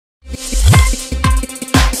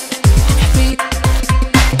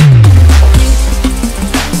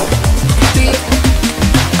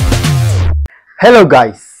Hello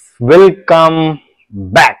guys, welcome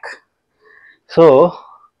back. So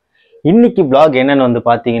இன்னைக்கு vlog என்னன்னு வந்து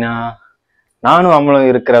பாத்தீங்கன்னா, நானும் அம்மளும்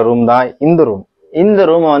இருக்கிற ரூம் தான் இந்த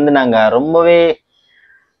ரூமை வந்து நாங்க ரொம்பவே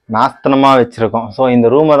நாஸ்தனமா வச்சிருக்கோம். ஸோ இந்த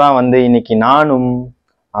ரூமை தான் வந்து இன்னைக்கு நானும்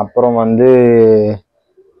அப்புறம் வந்து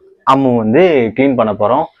அம்மு வந்து கிளீன் பண்ண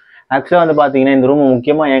போறோம். ஆக்சுவலா வந்து பாத்தீங்கன்னா இந்த ரூமை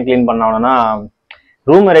முக்கியமா ஏன் கிளீன் பண்ணோம்னா,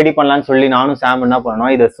 ரூமை ரெடி பண்ணலான்னு சொல்லி நானும் சாம் என்ன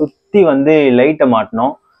பண்ணோம், இதை சுத்தி வந்து லைட்டை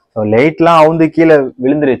மாட்டினோம். ஸோ லைட்லாம் அவுந்து கீழே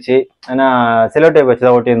விழுந்துருச்சு. ஏன்னா செலோ டேப் வச்சு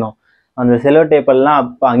தான் ஒட்டியிருந்தோம். அந்த செலோ டேப்பெல்லாம்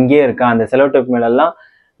அப்போ அங்கேயே இருக்கா. அந்த செலோ டேப் மேலெல்லாம்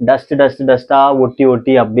டஸ்ட்டாக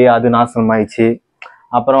ஒட்டி அப்படியே அது நாசமாயிடுச்சு.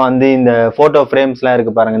 அப்புறம் வந்து இந்த ஃபோட்டோ ஃப்ரேம்ஸ்லாம்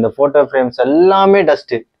இருக்குது பாருங்கள். இந்த ஃபோட்டோ ஃப்ரேம்ஸ் எல்லாமே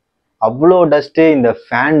டஸ்ட்டு, அவ்வளோ டஸ்ட்டு. இந்த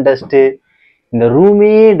ஃபேன் டஸ்ட்டு, இந்த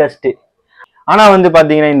ரூமே டஸ்ட்டு. ஆனால் வந்து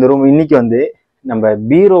பார்த்தீங்கன்னா இந்த ரூம் இன்னைக்கு வந்து நம்ம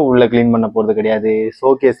பீரோ உள்ள கிளீன் பண்ண போகிறது கிடையாது,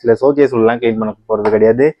 ஷோகேஸ் உள்ளலாம் கிளீன் பண்ண போகிறது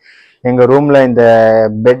கிடையாது. எங்கள் ரூமில் இந்த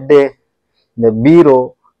பெட்டு, இந்த பீரோ,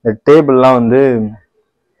 இந்த டேபிள்லாம் வந்து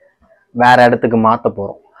வேற இடத்துக்கு மாற்ற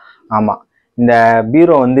போகிறோம். ஆமாம், இந்த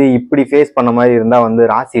பீரோ வந்து இப்படி ஃபேஸ் பண்ண மாதிரி இருந்தால் வந்து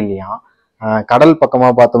ராசி இல்லையா, கடல்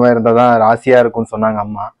பக்கமாக பார்த்த மாதிரி இருந்தால் தான் ராசியாக இருக்கும்னு சொன்னாங்க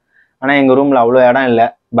அம்மா. ஆனால் எங்கள் ரூமில் அவ்வளோ இடம் இல்லை.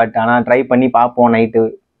 பட் ஆனால் ட்ரை பண்ணி பார்ப்போம். நைட்டு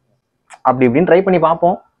அப்படி இப்படின்னு ட்ரை பண்ணி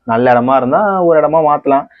பார்ப்போம். நல்ல இடமா இருந்தால் ஒரு இடமா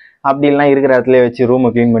மாற்றலாம். அப்படி இல்லைனா இருக்கிற இடத்துல வச்சு ரூமை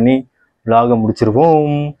க்ளீன் பண்ணி vlog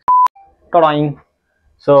முடிச்சிருவோம். டொடாயிங்.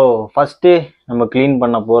 ஸோ ஃபஸ்ட்டு நம்ம க்ளீன்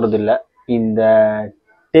பண்ண போகிறது இல்லை, இந்த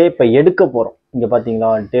டேப்பை எடுக்க போகிறோம். இங்கே பார்த்தீங்களா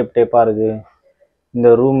டேப்பாக இருக்குது, இந்த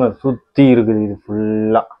ரூமை சுற்றி இருக்குது இது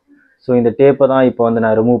ஃபுல்லாக. ஸோ இந்த டேப்பை தான் இப்போ வந்து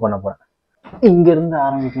நான் ரிமூவ் பண்ண போகிறேன். இங்கேருந்து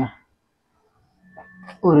ஆரம்பிக்கலாம்.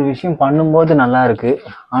 ஒரு விஷயம் பண்ணும்போது நல்லா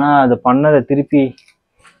இருக்குது, ஆனால் அது பண்ணதை திருப்பி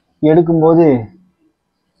எடுக்கும்போது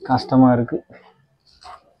கஷ்டமாக இருக்குது.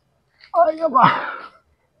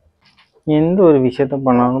 எந்த ஒரு விஷயத்த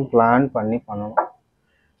பண்ணாலும் பிளான் பண்ணி பண்ணணும்.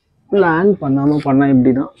 பிளான் பண்ணாமல் பண்ணால்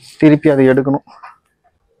இப்படி தான், திருப்பி அதை எடுக்கணும்.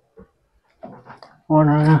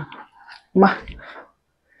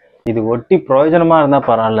 இது ஒட்டி பிரயோஜனமாக இருந்தால்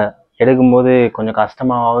பரவாயில்ல, எடுக்கும்போது கொஞ்சம்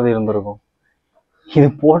கஷ்டமாவது இருந்திருக்கும். இது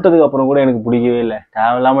போட்டதுக்கு அப்புறம் கூட எனக்கு பிடிக்கவே இல்லை.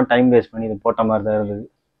 தேவையில்லாமல் டைம் வேஸ்ட் பண்ணி இது போட்ட மாதிரி தான் இருந்தது.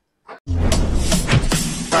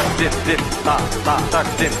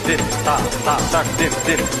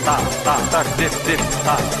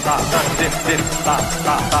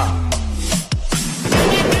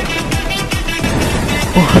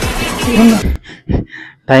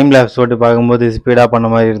 டைம் லேப்ஸ் போட்டு பார்க்கும்போது ஸ்பீடாக பண்ண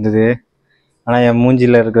மாதிரி இருந்தது. ஆனால் என்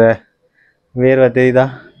மூஞ்சியில் இருக்கிற வேர்வை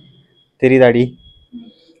தெரியுதாடி?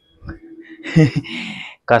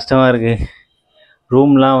 கஷ்டமாக இருக்குது.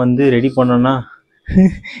 ரூம்லாம் வந்து ரெடி பண்ணோன்னா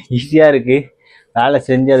ஈஸியாக இருக்குது, வேலை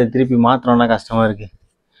செஞ்சு அதை திருப்பி மாற்றணுன்னா கஷ்டமாக இருக்குது.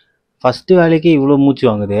 ஃபஸ்ட்டு வேலைக்கு இவ்வளோ மூச்சு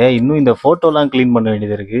வாங்குது, இன்னும் இந்த ஃபோட்டோலாம் க்ளீன் பண்ண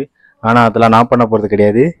வேண்டியது இருக்குது. ஆனால் அதெல்லாம் நான் பண்ண போகிறது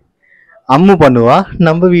கிடையாது, அம்மு பண்ணுவா.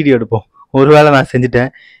 நம்ம வீடியோ எடுப்போம். ஒரு வேளை நான்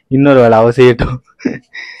செஞ்சுட்டேன், இன்னொரு வேளை அவ செய்யட்டும்.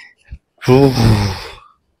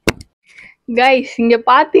 கைஸ் இங்க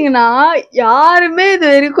பாத்தீங்கன்னா யாருமே இது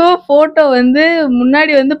வரைக்கும் போட்டோ வந்து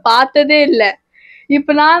முன்னாடி வந்து பார்த்ததே இல்லை.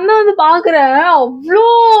 இப்ப நான் தான் வந்து பாக்குறேன், அவ்வளோ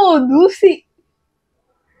தூசி.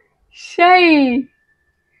 ஷை,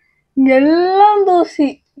 எல்லாம் தூசி.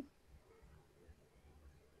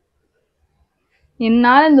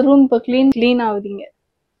 என்னால இந்த ரூம் இப்ப கிளீன் ஆகுதுங்க.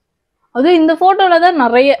 அதுவும் இந்த போட்டோல தான்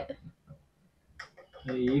நிறைய.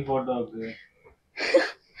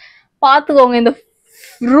 பாத்துக்கோங்க இந்த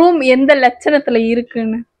ரூம் எந்த லட்சணத்துல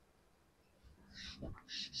இருக்குன்னு.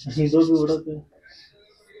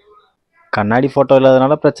 கண்ணாடி போட்டோ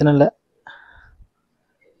இல்லாதனால பிரச்சனை இல்லை.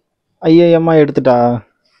 ஐயம்மா எடுத்துட்டா.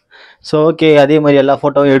 ஸோ ஓகே, அதே மாதிரி எல்லா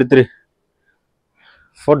ஃபோட்டோவும் எடுத்துரு.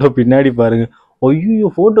 ஃபோட்டோ பின்னாடி பாருங்க. ஐயோ,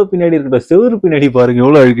 ஃபோட்டோ பின்னாடி இருக்கட்டும், செவரு பின்னாடி பாருங்க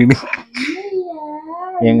எவ்வளோ அழுக்குன்னு.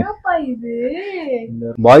 எங்க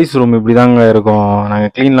பாய்ஸ் ரூம் இப்படி தாங்க இருக்கும்,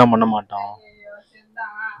 நாங்கள் க்ளீன்லாம் பண்ண மாட்டோம்.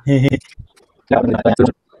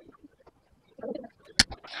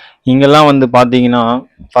 இங்கெல்லாம் வந்து பார்த்தீங்கன்னா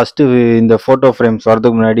ஃபஸ்ட்டு இந்த ஃபோட்டோ ஃப்ரேம்ஸ்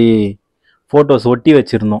வரதுக்கு முன்னாடி ஃபோட்டோஸ் ஒட்டி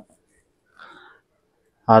வச்சுருந்தோம்.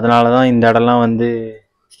 அதனால தான் இந்த இடம்லாம் வந்து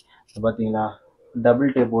பார்த்தீங்களா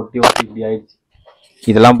டபுள் டேப் ஒட்டி இப்படி ஆயிடுச்சு.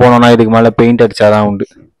 இதெல்லாம் போனோன்னா இதுக்கு மேலே பெயிண்ட் அடித்தாதான் உண்டு.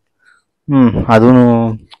 அதுவும்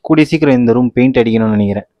கூடிய சீக்கிரம் இந்த ரூம் பெயிண்ட் அடிக்கணும்னு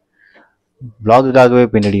நினைக்கிறேன். வ்ளாகுக்காகவே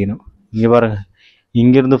பெயிண்ட் அடிக்கணும். இங்கே பாருங்க,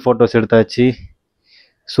 இங்கேருந்து ஃபோட்டோஸ் எடுத்தாச்சு,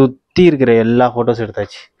 சுற்றி இருக்கிற எல்லா ஃபோட்டோஸ்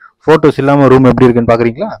எடுத்தாச்சு. ஃபோட்டோஸ் இல்லாமல் ரூம் எப்படி இருக்குன்னு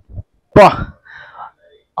பார்க்குறீங்களா? பா,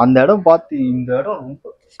 அந்த இடம் பார்த்து இந்த இடம்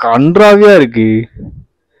ரொம்ப கன்றாவியாக இருக்கு.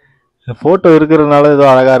 ஃபோட்டோ இருக்கிறதுனால ஏதோ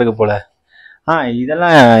அழகாக இருக்கு போல.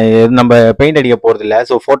 இதெல்லாம் நம்ம பெயிண்ட் அடிக்க போகிறது இல்லை.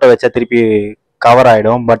 ஸோ ஃபோட்டோ வச்சா திருப்பி கவர்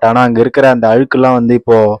ஆகிடும். பட் ஆனால் அங்கே இருக்கிற அந்த அழுக்கெல்லாம் வந்து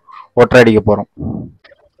இப்போது ஒற்றை அடிக்க போகிறோம்.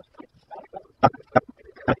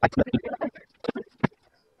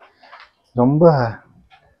 ரொம்ப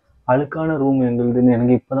அழுக்கான ரூம் எங்களுதுன்னு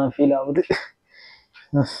எனக்கு இப்பதான் ஃபீல் ஆகுது.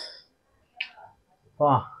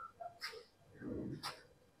 வா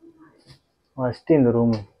ஃபஸ்ட்டு இந்த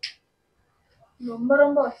ரூமு ரொம்ப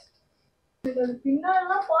ரொம்ப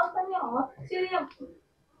பின்னாலாம் பார்த்தாலே ஆச்சரியம்.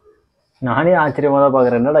 நானே ஆச்சரியமா தான்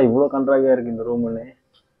பார்க்குறேன், என்னடா இவ்வளோ கன்றாவியாக இருக்குது இந்த ரூமுன்னு.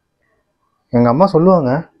 எங்கள் அம்மா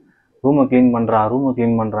சொல்லுவாங்க ரூமை க்ளீன்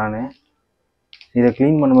பண்ணுறான்னு. இதை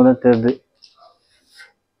க்ளீன் பண்ணும்போது தான் தெரியுது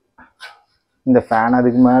இந்த ஃபேன்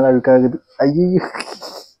அதுக்கு மேலே அழுக்காகுது. ஐயோ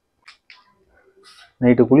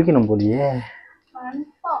நைட்டு குளிக்கணும் போலியே.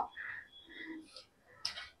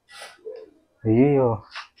 ஐயோ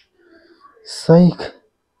சைக்,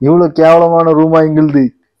 இவ்வளோ கேவலமான ரூமா எங்களுது.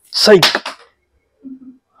 சைக்.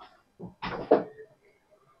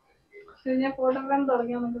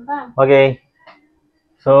 ஓகே,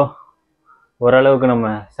 ஸோ ஓரளவுக்கு நம்ம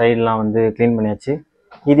சைட்லாம் வந்து க்ளீன் பண்ணியாச்சு.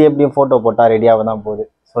 இது எப்படியும் ஃபோட்டோ போட்டால் ரெடியாக தான் போகுது.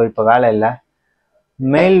 ஸோ இப்போ வேலை இல்லை,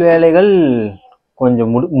 மெயில் வேலைகள்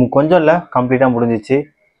கொஞ்சம் கொஞ்சம் இல்லை கம்ப்ளீட்டாக முடிஞ்சிச்சு.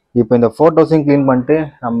 இப்போ இந்த ஃபோட்டோஸையும் க்ளீன் பண்ணிட்டு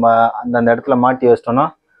நம்ம அந்தந்த இடத்துல மாட்டி வச்சிட்டோன்னா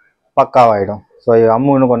பக்காவாகிடும். ஸோ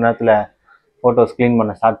அம்மு இன்னும் கொஞ்ச நேரத்தில் ஃபோட்டோஸ் க்ளீன்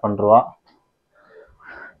பண்ண ஸ்டார்ட் பண்ணுறவா.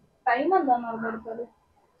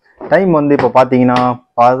 டைம் வந்து இப்போ பார்த்தீங்கன்னா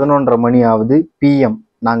 11:30 மணி ஆகுது PM.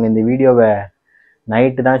 நாங்கள் இந்த வீடியோவை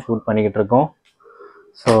நைட்டு தான் ஷூட் பண்ணிக்கிட்டு இருக்கோம்.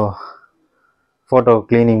 ஸோ ஃபோட்டோ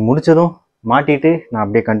க்ளீனிங் முடிச்சதும் மாட்டிட்டு நான்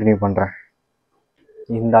அப்படியே கண்டினியூ பண்ணுறேன்.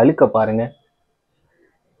 இந்த அழுக்க பாருங்க,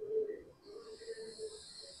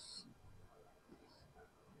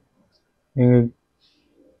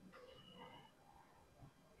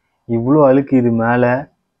 இவ்வளோ அழுக்கு இது மேலே.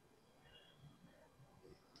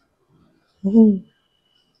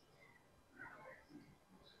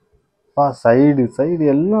 சைடு சைடு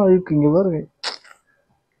எல்லாம் அழுக்கு. இங்கே பாருங்க,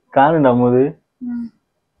 காணுண்டா போது.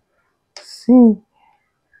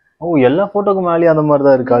 ஓ, எல்லா ஃபோட்டோக்கு மேலேயும் அந்த மாதிரி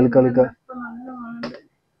தான் இருக்கு அழுக்க அழுக்க.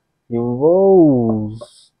 இவ்வளோ.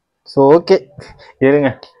 ஸோ ஓகே, இருங்க,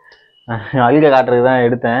 அழுக காட்டுறதுக்கு தான்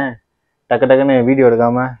எடுத்தேன். டக்கு டக்குன்னு வீடியோ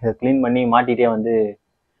எடுக்காமல் இதை க்ளீன் பண்ணி மாட்டிகிட்டே வந்து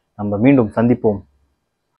நம்ம மீண்டும் சந்திப்போம்.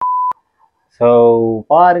 ஸோ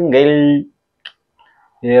பாருங்கள்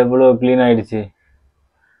எவ்வளோ க்ளீன் ஆகிடுச்சு.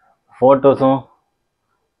 ஃபோட்டோஸும்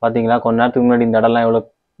பார்த்தீங்களா, கொஞ்ச நேரத்துக்கு முன்னாடி இந்த இடம்லாம் எவ்வளோ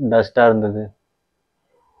டஸ்ட்டாக இருந்தது.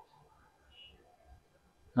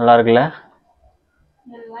 நல்லா இருக்குல்ல?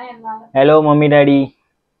 Hello mummy daddy.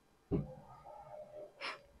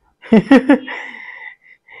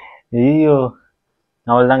 ஐயோ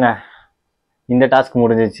அவ்வளோதாங்க, இந்த டாஸ்க்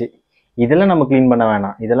முடிஞ்சிச்சு. இதெல்லாம் நம்ம க்ளீன் பண்ண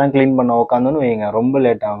வேணாம். இதெல்லாம் க்ளீன் பண்ண உட்காந்தோன்னு வைங்க ரொம்ப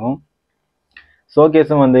லேட் ஆகும்.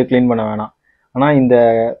 ஷோகேஸும் வந்து க்ளீன் பண்ண வேணாம். ஆனால் இந்த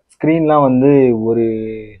ஸ்க்ரீன்லாம் வந்து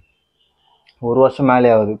ஒரு வருஷம் மேலே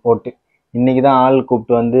ஆகுது போட்டு. இன்றைக்கி தான் ஆள்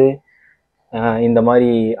கூப்பிட்டு வந்து இந்த மாதிரி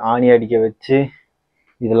ஆணி அடிக்க வச்சு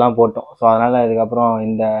இதெல்லாம் போட்டோம். ஸோ அதனால் அதுக்கப்புறம்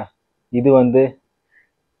இந்த இது வந்து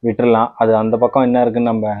விட்டுடலாம். அது அந்த பக்கம் என்ன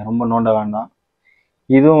இருக்குதுன்னு நம்ம ரொம்ப நோண்ட வேண்டாம்.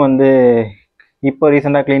 இதுவும் வந்து இப்போ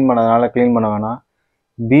ரீசெண்டாக க்ளீன் பண்ணதுனால க்ளீன் பண்ண வேணாம்.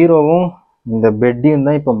 பீரோவும் இந்த பெட்டையும்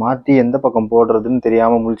தான் இப்போ மாற்றி எந்த பக்கம் போடுறதுன்னு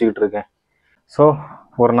தெரியாமல் முழிச்சுக்கிட்டு இருக்கேன். ஸோ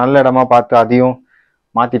ஒரு நல்ல இடமா பார்த்து அதையும்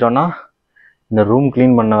மாற்றிட்டோன்னா இந்த ரூம்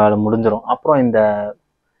க்ளீன் பண்ண வேலை முடிஞ்சிடும். அப்புறம் இந்த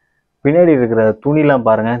பின்னாடி இருக்கிற துணிலாம்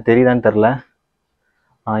பாருங்கள், தெரியுதான்னு தெரில.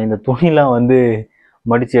 இந்த துணிலாம் வந்து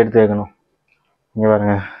மடித்து எடுத்து வைக்கணும். இங்கே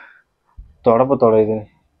பாருங்க, தொடப்பத்தோட இது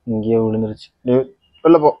இங்கேயே விழுந்துருச்சு,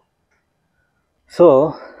 வெளில போ. ஸோ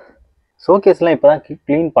ஷோகேஸ்லாம் இப்போ தான்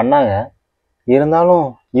க்ளீன் பண்ணாங்க. இருந்தாலும்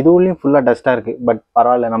இதுவுலேயும் ஃபுல்லாக டஸ்ட்டாக இருக்குது. பட்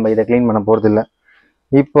பரவாயில்ல, நம்ம இதை க்ளீன் பண்ண போகிறதில்ல.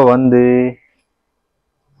 இப்போ வந்து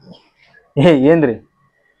ஏந்திரு,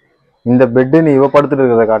 இந்த பெட்டுன்னு இவ படுத்துட்டு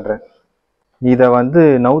இருக்கிறத காட்டுறேன். இதை வந்து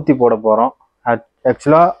நவுத்தி போட போகிறோம்.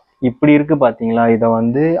 ஆக்சுவலாக இப்படி இருக்குது பார்த்தீங்களா, இதை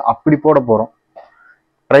வந்து அப்படி போட போகிறோம்.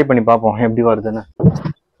 ட்ரை பண்ணி பார்ப்போம் எப்படி வருதுன்னு.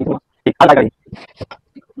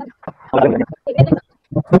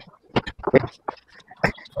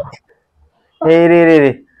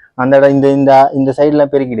 அந்த இடம் இந்த இந்த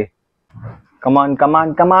சைட்லாம் பெருக்கிடு. Come on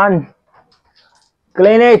come on come on,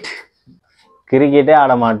 clean. கிரிக்கெட்டே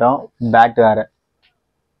ஆட மாட்டோம், பேட் வேற.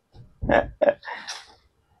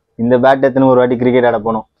 இந்த பேட் எத்தனை ஒரு வாட்டி கிரிக்கெட் ஆட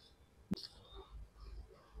போனோம்.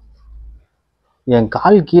 என்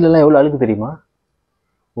கால் கீழெல்லாம் எவ்வளோ அழுக்கு தெரியுமா,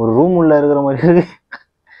 ஒரு ரூம் உள்ள இருக்கிற மாதிரி இருக்கு.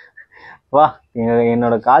 வா,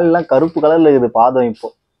 என்னோட காலெல்லாம் கருப்பு கலர்ல இருக்குது பாதம். இப்போ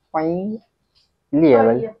இல்லையே,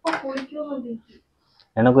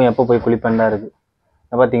 எனக்கும் எப்போ போய் குளிப்பேன்டா இருக்கு.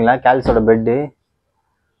 பார்த்தீங்களா கேல்ஸோட பெட்டு,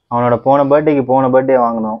 அவனோட போன பர்த்டே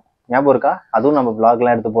வாங்கினோம், ஞாபகம் இருக்கா? அதுவும் நம்ம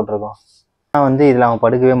வ்ளாக்லாம் எடுத்து போட்டிருக்கோம். ஆனால் வந்து இதில் அவன்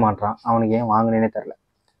படுக்கவே மாட்டான். அவனுக்கு ஏன் வாங்கினேனே தெரில.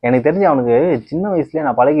 எனக்கு தெரிஞ்சு அவனுக்கு சின்ன வயசுலேயே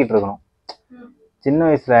நான் பழகிட்டு இருக்கணும். சின்ன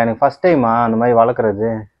வயசில் எனக்கு ஃபஸ்ட் டைமா அந்த மாதிரி வளர்க்குறது.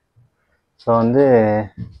 ஸோ வந்து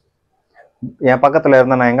என் பக்கத்துல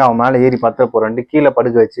இருந்தா நான் எங்க அவன் மேல ஏறி பத்த போறேன்ட்டு கீழே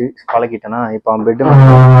படுக்க வச்சு பழக்கிட்டேன்னா இப்ப அவன் பெட்டு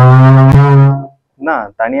என்ன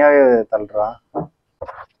தனியாவே தள்ளுறா.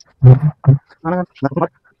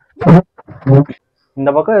 இந்த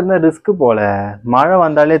பக்கம் இருந்தா ரிஸ்க் போல, மழை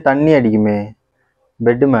வந்தாலே தண்ணி அடிக்குமே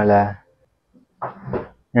பெட்டு மேல.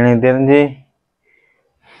 எனக்கு தெரிஞ்சு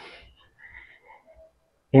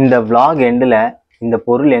இந்த vlog எண்டில் இந்த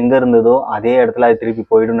பொருள் எங்க இருந்ததோ அதே இடத்துல அது திருப்பி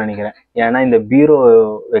போயிடும்னு நினைக்கிறேன். ஏன்னா இந்த பீரோ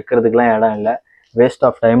வைக்கிறதுக்குலாம் இடம் இல்லை, வேஸ்ட்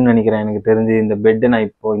ஆஃப் டைம்னு நினைக்கிறேன். எனக்கு தெரிஞ்சு இந்த பெட்டு நான்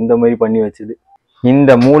இப்போ இந்த மாதிரி பண்ணி வச்சுது.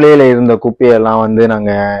 இந்த மூலையில இருந்த குப்பையெல்லாம் வந்து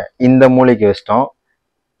நாங்க இந்த மூலைக்கு வச்சிட்டோம்.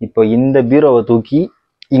 இப்போ இந்த பீரோவை தூக்கி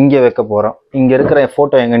இங்க வைக்க போறோம். இங்க இருக்கிற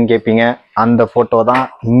போட்டோ எங்கன்னு கேட்பீங்க, அந்த போட்டோ தான்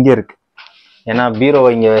இங்க இருக்கு. ஏன்னா பீரோவை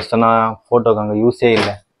இங்க வச்சிட்டோம்னா போட்டோக்கு அங்க யூஸே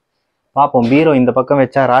இல்லை. பார்ப்போம், பீரோ இந்த பக்கம்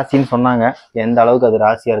வச்சா ராசின்னு சொன்னாங்க, எந்த அளவுக்கு அது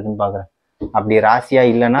ராசியா இருக்குன்னு பாக்குறேன். அப்படி ராசியா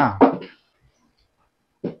இல்லைன்னா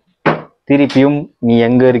திருப்பியும் நீ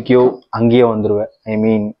எங்க இருக்கியோ அங்கேயே வந்துருவ. ஐ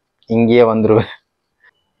மீன் இங்கேயே வந்துருவ.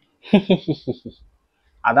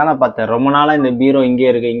 அதான் நான் பார்த்தேன் ரொம்ப நாளா இந்த பீரோ இங்கே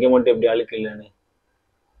இருக்கு, இங்க மட்டும் எப்படி அழுக்கு இல்லைன்னு.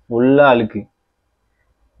 உள்ள அழுக்கு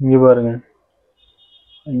இங்க பாருங்க.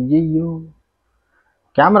 ஐயோ,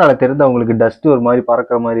 கேமரால தெரிஞ்ச உங்களுக்கு டஸ்ட் ஒரு மாதிரி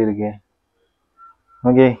பறக்கிற மாதிரி இருக்கு.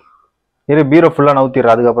 ஓகே இரு, பீரோ ஃபுல்லா நவுத்திடுற,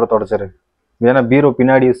 அதுக்கப்புறம் தொடச்சிரு. ஏன்னா பீரோ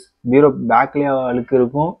பின்னாடி, பீரோ பேக்லயே அழுக்கு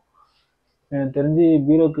இருக்கும். எனக்கு தெரிஞ்சு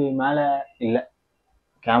பீரோக்கு மேல இல்ல,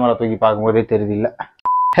 கேமரா தூக்கி பார்க்கும்போதே தெரியுது இல்ல.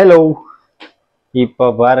 ஹலோ,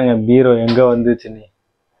 இப்ப பாருங்க பீரோ எங்க வந்துச்சுன்னு.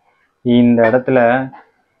 இந்த இடத்துல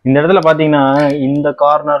பாத்தீங்கன்னா இந்த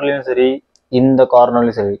கார்னர்லயும் சரி இந்த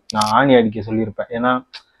கார்னர்லயும் சரி நான் ஆணி அடிக்க சொல்லியிருப்பேன். ஏன்னா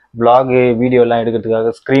vlog வீடியோ எல்லாம்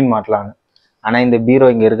எடுக்கிறதுக்காக ஸ்க்ரீன் மாட்டலான்னு. ஆனா இந்த பீரோ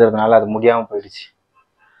இங்க இருக்கிறதுனால அது முடியாம போயிடுச்சு.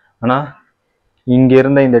 ஆனா இங்க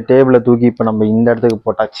இருந்த இந்த டேபிளை தூக்கி இப்ப நம்ம இந்த இடத்துக்கு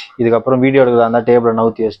போட்டாச்சு. இதுக்கப்புறம் வீடியோ எடுக்கிறதா இருந்தா டேபிளை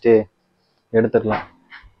நவுத்தி வச்சுட்டு எடுத்துக்கலாம்.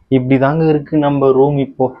 இப்படிதாங்க இருக்கு நம்ம ரூம்.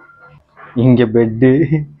 இப்போ இங்க பெட்டு,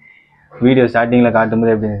 வீடியோ ஸ்டார்டிங்ல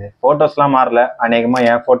காட்டும்போது எப்படி இருந்துச்சு. போட்டோஸ்லாம் மாறல, அநேகமா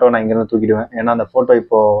என் போட்டோ நான் இங்க இருந்து தூக்கிடுவேன். ஏன்னா அந்த போட்டோ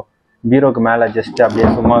இப்போ பீரோக்கு மேல ஜஸ்ட் அப்படியே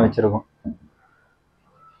சும்மா வச்சிருக்கோம்.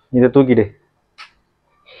 இதை தூக்கிடு.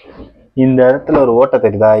 இந்த இடத்துல ஒரு ஓட்டை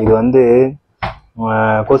தெரியுதா, இது வந்து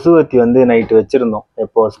கொசுவத்தி வந்து நைட்டு வச்சிருந்தோம்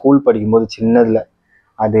எப்போ ஸ்கூல் படிக்கும்போது சின்னதுல.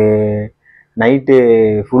 அது நைட்டு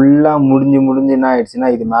ஃபுல்லா முடிஞ்சு என்ன ஆயிடுச்சுன்னா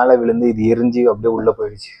இது மேல விழுந்து இது எரிஞ்சு அப்படியே உள்ள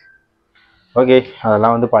போயிடுச்சு. ஓகே,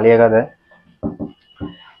 அதெல்லாம் வந்து பழைய கதை.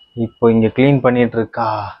 இப்போ இங்க கிளீன் பண்ணிட்டு இருக்கா.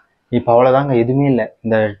 இப்போ அவ்வளவுதாங்க, எதுவுமே இல்லை.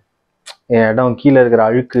 இந்த இடம் கீழே இருக்கிற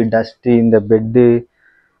அழுக்கு டஸ்ட், இந்த பெட்டு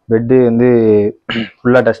வந்து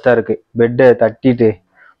ஃபுல்லா டஸ்டா இருக்கு. பெட்டை தட்டிட்டு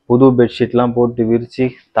புது பெட்ஷீட்லாம் போட்டு விரிச்சு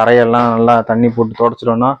தரையெல்லாம் நல்லா தண்ணி போட்டு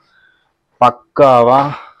தொடச்சிட்டோம்னா பக்காவா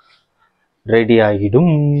ரெடி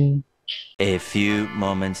ஆகிடும். A few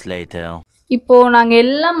moments later. இப்போ நாங்க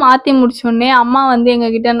எல்லாம் மாத்தி முடிச்சோடனே அம்மா வந்து எங்க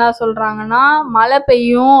கிட்ட என்ன சொல்றாங்கன்னா, மழை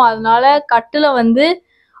பெய்யும், அதனால கட்டுல வந்து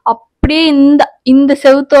அப்படியே இந்த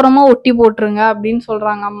செவுத்தோரமா ஒட்டி போட்டுருங்க அப்படின்னு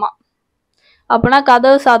சொல்றாங்க அம்மா. அப்பனா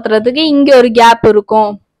கதவு சாத்துறதுக்கு இங்க ஒரு கேப்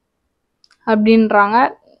இருக்கும் அப்படின்றாங்க.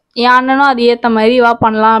 என் அண்ணனும் அது ஏத்த மாதிரி வா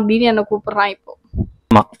பண்ணலாம் அப்படின்னு என்ன கூப்பிடுறான். இப்போ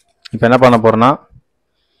ஆமா, இப்போ என்ன பண்ண போறோம்னா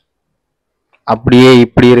அப்படியே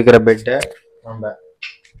இப்படி இருக்கிற பெட்டை நம்ம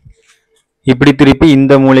இப்படி திருப்பி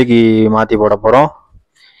இந்த மூலைக்கு மாத்தி போட போறோம்.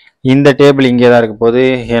 இந்த டேபிள் இங்கே தான் இருக்க போது.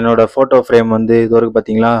 என்னோட போட்டோ ஃப்ரேம் வந்து இது வரைக்கும்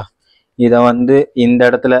பார்த்தீங்களா, இதை வந்து இந்த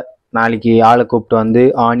இடத்துல நாளைக்கு ஆளை கூப்பிட்டு வந்து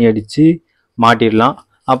ஆணி அடிச்சு மாட்டிடலாம்.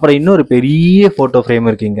 அப்புறம் இன்னொரு பெரிய போட்டோ ஃப்ரேம்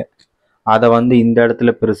இருக்குங்க, அதை வந்து இந்த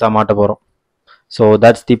இடத்துல பெருசா மாட்ட போறோம். So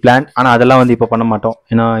that's the plan. ஆனால் அதெல்லாம் வந்து இப்போ பண்ண மாட்டோம்,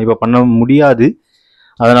 ஏன்னா இப்போ பண்ண முடியாது,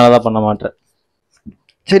 அதனால தான் பண்ண மாட்டேன்.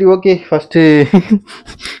 சரி ஓகே, ஃபர்ஸ்ட்டு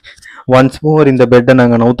ஒன்ஸ் மோர் இந்த பெட்டை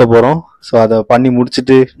நாங்கள் நவுத்த போகிறோம். ஸோ அதை பண்ணி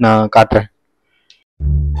முடிச்சுட்டு நான் காட்டுறேன்.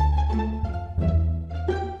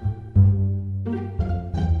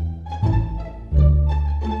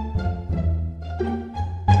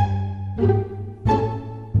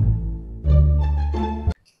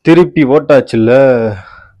 திருப்பி போட்டாச்சுல்ல,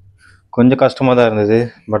 கொஞ்சம் கஷ்டமாக தான் இருந்தது,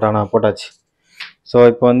 பட் ஆனால் போட்டாச்சு. ஸோ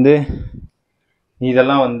இப்போ வந்து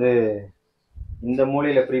இதெல்லாம் வந்து இந்த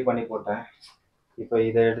மூலையில் ஃப்ரீ பண்ணி போட்டேன். இப்போ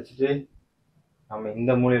இதை எடுத்துட்டு நம்ம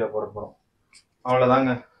இந்த மூலையில் போட போகிறோம்.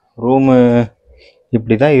 அவ்வளோதாங்க, ரூமு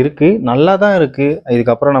இப்படி தான் இருக்குது, நல்லா தான் இருக்குது.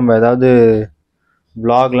 இதுக்கப்புறம் நம்ம ஏதாவது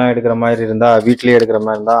vlogலாம் எடுக்கிற மாதிரி இருந்தால், வீட்லேயே எடுக்கிற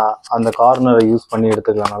மாதிரி இருந்தால் அந்த கார்னரை யூஸ் பண்ணி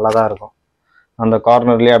எடுத்துக்கலாம், நல்லா தான் இருக்கும். அந்த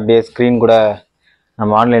கார்னர்லேயே அப்படியே ஸ்க்ரீன் கூட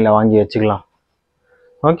நம்ம ஆன்லைனில் வாங்கி வச்சுக்கலாம்.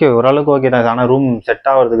 ஓகே, ஓரளவுக்கு ஓகே தான். ஆனால் ரூம் செட்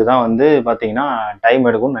ஆகிறதுக்கு தான் வந்து பார்த்தீங்கன்னா டைம்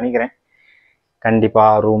எடுக்கும்னு நினைக்கிறேன்.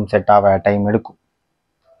 கண்டிப்பாக ரூம் செட் ஆக டைம் எடுக்கும்.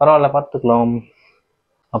 பரவாயில்ல, பார்த்துக்கலாம்.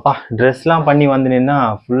 அப்பா, ட்ரெஸ்லாம் பண்ணி வந்து நின்னா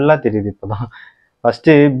ஃபுல்லாக தெரியுது இப்போ தான்.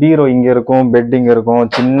 ஃபஸ்ட்டு பீரோ இங்கே இருக்கும், பெட் இங்கே இருக்கும்,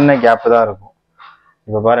 சின்ன கேப்பு தான் இருக்கும்.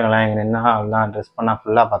 இப்போ பாருங்களேன், இங்கே நின்னா எல்லாம் ட்ரெஸ் பண்ணால்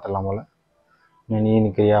ஃபுல்லாக பார்த்துடலாம் போல். நீ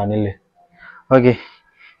நிற்கிறியா நெல். ஓகே,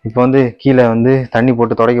 இப்போ வந்து கீழே வந்து தண்ணி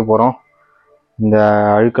போட்டு துடைக்க போகிறோம். இந்த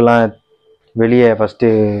அழுக்கெல்லாம் வெளியே ஃபஸ்ட்டு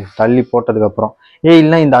தள்ளி போட்டதுக்கப்புறம்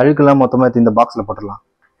இல்லை இந்த அழுக்கெல்லாம் மொத்தமாக இந்த பாக்ஸில் போட்டுடலாம்.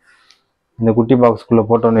 இந்த குட்டி பாக்ஸ்குள்ளே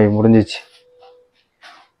போட்டோன்னே முடிஞ்சிச்சு.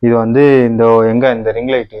 இது வந்து இந்த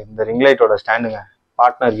ரிங் லைட்டோட ஸ்டாண்டுங்க,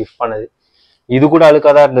 பார்ட்னர் கிஃப்ட் பண்ணது. இது கூட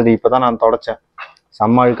அழுக்காக தான் இருந்தது, இப்போ தான் நான் தொடச்சேன்.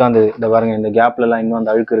 செம்ம அழுக்காக இருந்தது. இந்த பாருங்க, இந்த கேப்லலாம் இன்னும்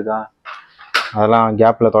அந்த அழுக்கு இருக்கா, அதெல்லாம்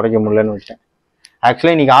கேப்பில் துடைக்க முடியலன்னு வச்சேன்.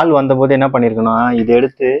 ஆக்சுவலி இன்னைக்கு ஆள் வந்தபோது என்ன பண்ணியிருக்கணும், இதை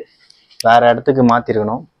எடுத்து வேற இடத்துக்கு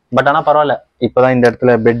மாற்றிருக்கணும். பட் ஆனால் பரவாயில்ல, இப்போ தான் இந்த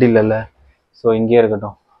இடத்துல பெட் இல்லைல்ல, ஸோ இங்கேயே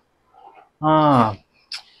இருக்கட்டும்.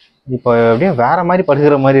 இப்போ எப்படியும் வேற மாதிரி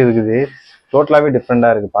படுக்கிற மாதிரி இருக்குது. டோட்டலாகவே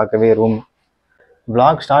டிஃப்ரெண்டாக இருக்குது பார்க்கவே ரூம்.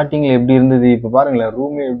 விளாக் ஸ்டார்டிங்கில் எப்படி இருந்தது, இப்போ பாருங்களேன்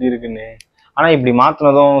ரூமே எப்படி இருக்குன்னு. ஆனால் இப்படி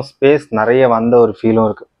மாற்றினதும் ஸ்பேஸ் நிறைய வந்த ஒரு ஃபீலும்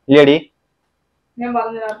இருக்கு இல்லையாடி?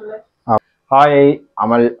 ஹாய்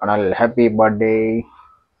அனல், ஹாப்பி பர்த்டே.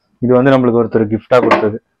 இது வந்து நம்மளுக்கு ஒருத்தர் கிஃப்டாக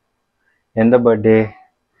கொடுத்தது. எந்த பர்த்டே?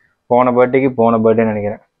 போன பர்த்டேன்னு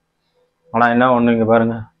நினைக்கிறேன். ஆனால் என்ன ஒன்று, இங்கே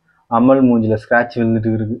பாருங்க அமல் மூஞ்சில் ஸ்க்ராட்ச்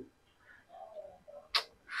விழுந்துட்டு இருக்கு.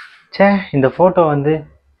 சே, இந்த ஃபோட்டோ வந்து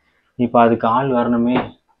இப்போ அதுக்கு ஆள் வரணுமே.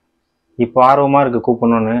 இப்போ ஆர்வமாக இருக்குது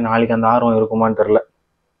கூப்பிடணுன்னு. நாளைக்கு அந்த ஆர்வம் இருக்குமான்னு தெரில,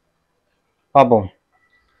 பார்ப்போம்.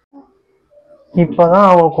 இப்போதான்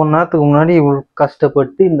அவள் கொஞ்ச நேரத்துக்கு முன்னாடி இவ்வளோ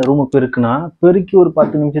கஷ்டப்பட்டு இந்த ரூமை பெருக்கி ஒரு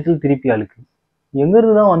 10 நிமிஷத்துல திருப்பி அழுக்கு.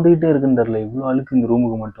 எங்கிருந்து தான் வந்துகிட்டே இருக்குன்னு தெரில, இவ்வளோ அழுக்கு இந்த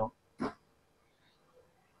ரூமுக்கு மட்டும்.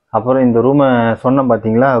 அப்புறம் இந்த ரூமை சொன்னேன்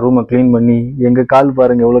பார்த்தீங்களா, ரூமை க்ளீன் பண்ணி எங்கள் கால்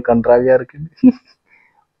பாருங்க எவ்வளோ கன்றாவியாக இருக்குன்னு.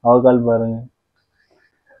 அவ கால் பாருங்க.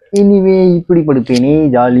 இனிமே இப்படி படுப்பேனே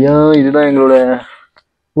ஜாலியா. இதுதான் எங்களோட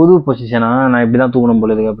புது பொசிஷனா. நான் இப்படிதான் தூங்கணும்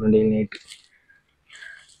போல இருக்கு. அப்புறம் டெய்லி நைட்டு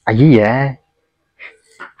ஐய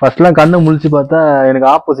ஃபர்ஸ்ட்லாம் கண்ணை முழிச்சு பார்த்தா எனக்கு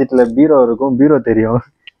ஆப்போசிட்ல பீரோ இருக்கும், பீரோ தெரியும்.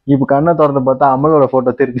 இப்ப கண்ணை திறந்து பார்த்தா அமலோட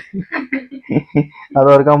போட்டோ தெரியுது. அது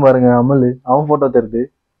வரைக்கும் பாருங்க, அமல் அவன் போட்டோ தெரியுது.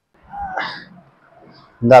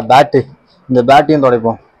 இந்த பேட்டையும்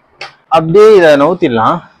துடைப்போம். அப்படியே இதை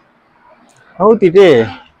நவுத்திடலாம். நவுத்திட்டு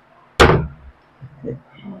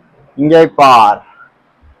இங்கே பார்,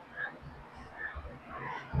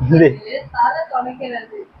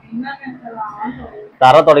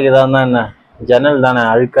 தர துடைக்கிறதா இருந்தா என்ன, ஜன்னல் தானே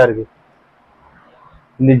அழுக்கா இருக்கு.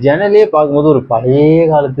 இந்த ஜன்னலே பார்க்கும்போது ஒரு பழைய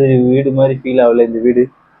காலத்து வீடு மாதிரி ஃபீல் ஆகல. இந்த வீடு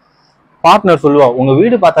பார்ட்னர் சொல்லுவா, உங்க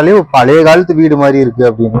வீடு பார்த்தாலே ஒரு பழைய காலத்து வீடு மாதிரி இருக்கு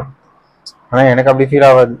அப்படின்னு. ஆனா எனக்கு அப்படி ஃபீல்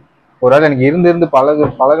ஆகாது. ஒரு வேளை எனக்கு இருந்து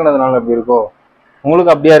பழகுனதுனால அப்படி இருக்கோ.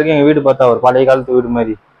 உங்களுக்கு அப்படியா இருக்கு? எங்க வீடு பார்த்தா ஒரு பழைய காலத்து வீடு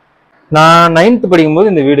மாதிரி. நான் 9th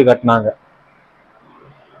படிக்கும்போது இந்த வீடு கட்டினாங்க.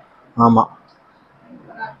 ஆமா,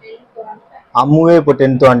 அம்முவே இப்போ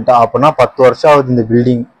 10th வந்துட்டா. அப்படின்னா 10 வருஷம் ஆகுது இந்த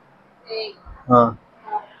பில்டிங்.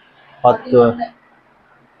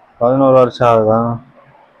 11 வருஷம் ஆகுதா?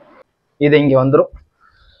 இது இங்க வந்துடும்.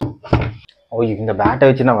 ஓய், இந்த பேட்டை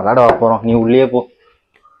வச்சு நான் விளையாட வரப்போறோம், நீ உள்ளே போ.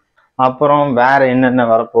 அப்புறம் வேற என்னென்ன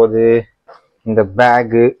வரப்போகுது, இந்த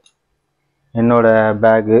பேகு, என்னோட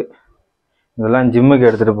பேகு, இதெல்லாம் ஜிம்முக்கு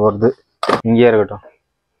எடுத்துட்டு போறது. இங்கேயே இருக்கட்டும்,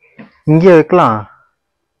 இங்கேயே வைக்கலாம்,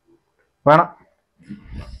 வேணாம்.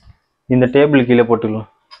 இந்த டேபிள் கீழே போட்டுக்கலாம்.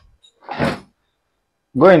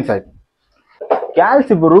 Go inside.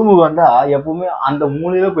 கேல்ஸ் இப்ப ரூமுக்கு வந்தா எப்பவுமே அந்த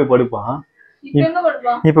மூலையில போய் படுப்பான்.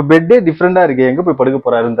 இப்ப பெட்டே டிஃப்ரெண்டா இருக்கு, எங்க போய் படுக்க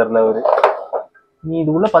போறாருன்னு தெரியல அவரு. நீ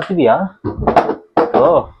இது உள்ள பத்துவியா? ஓ,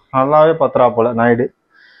 நல்லாவே பத்துறா போல நாயுடு.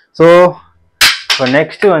 ஸோ இப்போ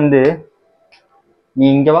நெக்ஸ்ட் வந்து நீ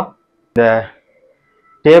இங்க வா. இந்த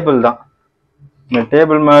டேபிள் தான், இந்த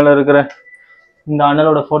டேபிள் மேல இருக்கிற இந்த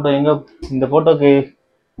அண்ணலோட போட்டோ எங்க, இந்த போட்டோக்கு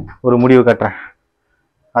ஒரு முடிவு கட்டுறேன்.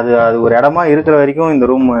 அது ஒரு இடமா இருக்கிற வரைக்கும் இந்த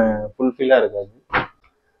ரூம் ஃபுல்ஃபில்லா இருக்காது.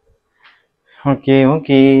 ஓகே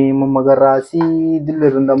ஓகே, மகராசி இதில்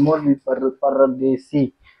இருந்த மோர்வி பரதேசி,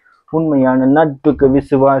 உண்மையான நட்புக்கு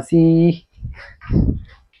விசுவாசி,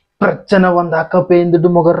 பிரச்சனை வந்தாக்கா பேந்துட்டு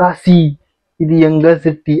முகராசி, இது எங்க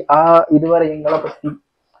சிட்டி இதுவரை எங்களை பத்தி,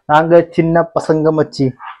 நாங்க சின்ன பசங்க மச்சி.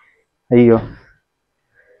 ஐயோ,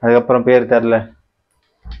 அதுக்கப்புறம் பேர் தெரியல.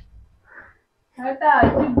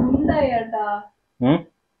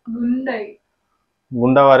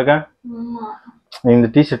 குண்டாவா இருக்கேன். இந்த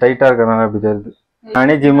டிஷர்ட் டைட்டா இருக்கறனால அப்படி தெரியுது.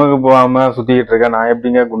 நானே ஜிம்முக்கு போகாம சுத்திக்கிட்டு இருக்கேன், நான்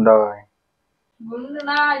எப்படிங்க குண்டாவேன்?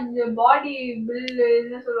 குண்டுனா பாடி பில்ட்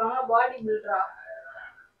என்ன சொல்லுவாங்க, பாடி பில்டரா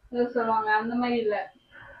சொல்லுவாங்க, அந்த மாதிரி இல்ல,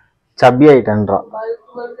 சப்பி ஆயிட்டேன்றா.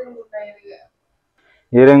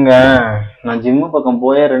 இருங்க, நான் ஜிம்மு பக்கம்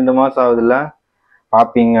போயே 2 மாசம் ஆகுதுல்ல,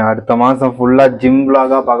 பாப்பீங்க. அடுத்த மாசம் ஃபுல்லா ஜிம்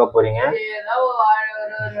vlog-ஆ பார்க்க போறீங்க.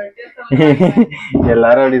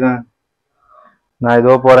 எல்லாரும் அப்படிதான். நான்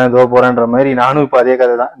இதோ போறேன்ற மாதிரி நானும் இப்ப அதே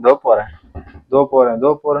கதை தான். இதோ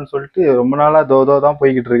போறேன்னு சொல்லிட்டு ரொம்ப நாளா தோ தான்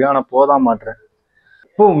போய்கிட்டு இருக்கேன். ஆனா போதான் மாட்டேன்.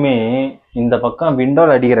 எப்பவுமே இந்த பக்கம்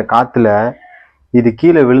விண்டோல அடிக்கிற காத்துல இது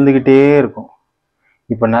கீழே விழுந்துக்கிட்டே இருக்கும்.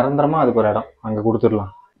 இப்போ நிரந்தரமாக அதுக்கு ஒரு இடம் அங்கே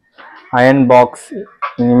கொடுத்துடலாம். Iron box.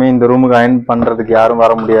 இனிமேல் இந்த ரூமுக்கு அயன் பண்ணுறதுக்கு யாரும்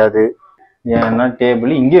வர முடியாது. ஏன்னா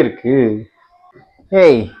டேபிள் இங்கே இருக்கு.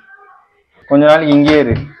 ஏய், கொஞ்ச நாளைக்கு இங்கே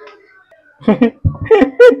இரு.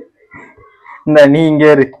 இந்த நீ இங்கே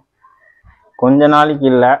இரு. கொஞ்ச நாளைக்கு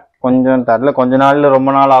இல்லை, கொஞ்சம் தரல, கொஞ்ச நாள்ல ரொம்ப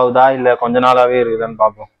நாள் ஆகுதா இல்லை கொஞ்ச நாளாவே இருக்குதான்னு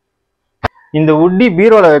பார்ப்போம். இந்த உட்டி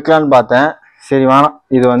பீரோல வைக்கலான்னு பார்த்தேன். சரி வேணாம்,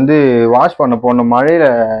 இது வந்து வாஷ் பண்ண போடணும். மழையில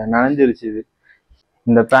நனைஞ்சிருச்சு இது.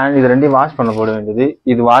 இந்த பேன் இது ரெண்டையும் வாஷ் பண்ண போட வேண்டியது.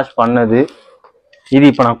 இது வாஷ் பண்ணது. இது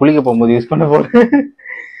இப்போ நான் குளிக்க போகும்போது யூஸ் பண்ண போறேன்.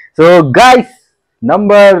 ஸோ கைஸ்,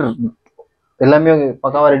 நம்பர் எல்லாமே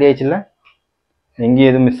பக்காவா ரெடி ஆயிடுச்சுல்ல? எங்கேயும்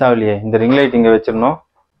எதுவும் மிஸ் ஆகலையே. இந்த ரிங் லைட் இங்கே வச்சிடணும்.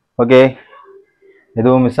 ஓகே,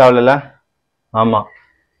 எதுவும் மிஸ் ஆகல. ஆமாம்,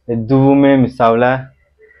 எதுவுமே மிஸ் ஆகல.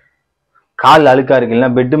 கால் அழுக்கா இருக்கு,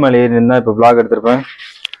 இல்லைன்னா பெட்டு மேலே ஏறி இருந்தா இப்போ vlog எடுத்திருப்பேன்.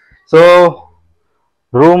 So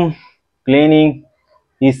room cleaning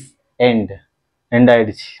is end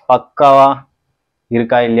ஆயிடுச்சு. பக்காவா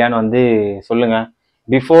இருக்கா இல்லையான்னு வந்து சொல்லுங்க.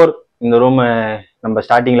 பிஃபோர் இந்த ரூமை நம்ம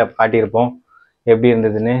ஸ்டார்டிங்ல காட்டியிருப்போம் எப்படி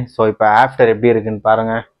இருந்ததுன்னு. ஸோ இப்போ ஆஃப்டர் எப்படி இருக்குன்னு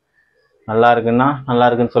பாருங்க. நல்லா இருக்குன்னா நல்லா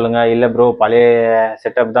இருக்குன்னு சொல்லுங்க. இல்லை ப்ரோ பழைய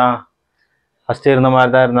செட்டப் தான், ஃபர்ஸ்ட் இருந்த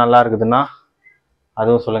மாதிரி தான் நல்லா இருக்குதுன்னா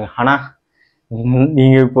அதுவும் சொல்லுங்க. ஆனால்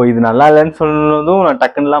நீங்க இப்போ இது நல்லா இல்லைன்னு சொன்னதும் நான்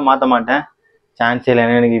டக்குன்னுலாம் மாற்ற மாட்டேன். சான்ஸே இல்லை.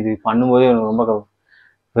 எனக்கு இது பண்ணும்போது எனக்கு ரொம்ப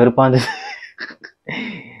வெறுப்பா இருந்துச்சு.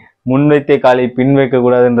 முன் வைத்தே காலை பின் வைக்க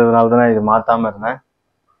கூடாதுன்றதுனால தான் நான் இது மாத்தாம இருந்தேன்.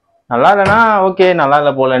 நல்லா இல்லைன்னா ஓகே, நல்லா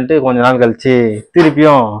இல்லை போலன்ட்டு கொஞ்ச நாள் கழிச்சு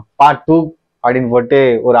திருப்பியும் பார்ட் 2 அப்படின்னு போட்டு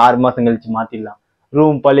ஒரு 6 மாசம் கழிச்சு மாத்திடலாம்.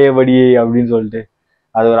 ரூம் பழையபடியே அப்படின்னு சொல்லிட்டு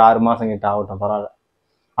அது ஒரு 6 மாசம் கிட்ட ஆகட்டும், பரவாயில்ல.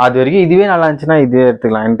 அது வரைக்கும் இதுவே நல்லா இருந்துச்சுன்னா இதுவே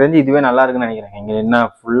எடுத்துக்கலாம். எனக்கு தெரிஞ்சு இதுவே நல்லா இருக்குன்னு நினைக்கிறேன். இங்க என்ன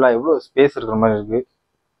ஃபுல்லா எவ்வளோ ஸ்பேஸ் இருக்கிற மாதிரி இருக்கு.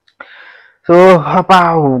 ஸோ அப்பா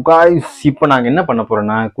காய்ஸ், இப்போ நாங்கள் என்ன பண்ண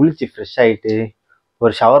போறோம்னா குளிச்சு ஃப்ரெஷ் ஆகிட்டு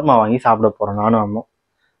ஒரு ஷவர்மா வாங்கி சாப்பிட போறோம் நானும் அம்மா.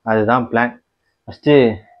 அதுதான் பிளான். ஃபஸ்ட்டு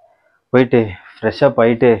போயிட்டு ஃப்ரெஷ்அப்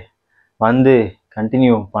ஆகிட்டு வந்து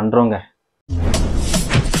கண்டினியூ பண்ணுறோங்க.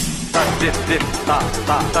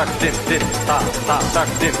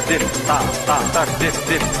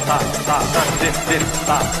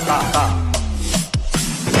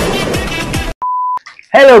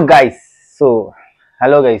 Hello guys. So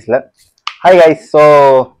hello கைஸ்ல hi guys. So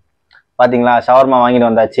பார்த்தீங்களா, ஷவர்மா வாங்கிட்டு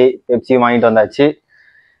வந்தாச்சு, பெப்சியும் வாங்கிட்டு வந்தாச்சு.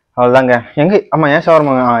 அவ்வளோதாங்க. எங்கே ஆமாம், என்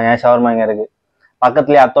ஷவர்மா இங்கே இருக்கு.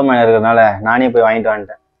 பக்கத்துலேயே அத்தோமா இருக்கிறதுனால நானே போய் வாங்கிட்டு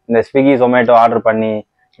வந்துட்டேன். இந்த ஸ்விக்கி ஜொமேட்டோ ஆர்டர் பண்ணி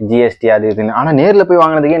ஜிஎஸ்டி அது இதுன்னு. ஆனால் நேரில் போய்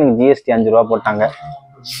வாங்கினதுக்கே எனக்கு ஜிஎஸ்டி 5 ரூபா போட்டாங்க.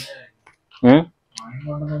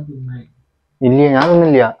 இல்லையா, ஞாபகம்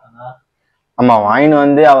இல்லையா? ஆமாம், வாங்கிட்டு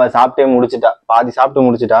வந்து அவள் சாப்பிட்டே முடிச்சுட்டா, பாதி சாப்பிட்டு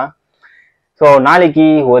முடிச்சுட்டா. ஸோ நாளைக்கு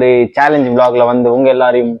ஒரு சேலஞ்ச் vlogல வந்து உங்க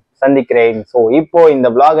எல்லாரையும் சந்திக்கிறேன். ஸோ இப்போ இந்த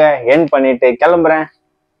vlog-ஐ எண்ட் பண்ணிட்டு கிளம்புறேன்.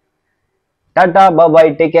 டாடா பாய்,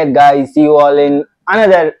 take care guys, see you all in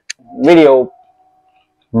another video.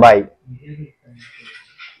 Bye.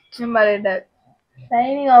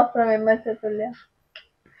 Signing off from MSS இல்லையா?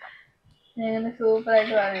 எனக்கு சூப்பர்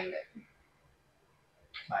ஆயிட்டு வரீங்க.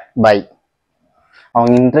 பாய்.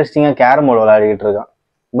 அவங்க இன்ட்ரெஸ்டிங்கா கேரம் போர்டு விளையாடிட்டு இருக்கான்.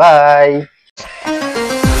 பாய்.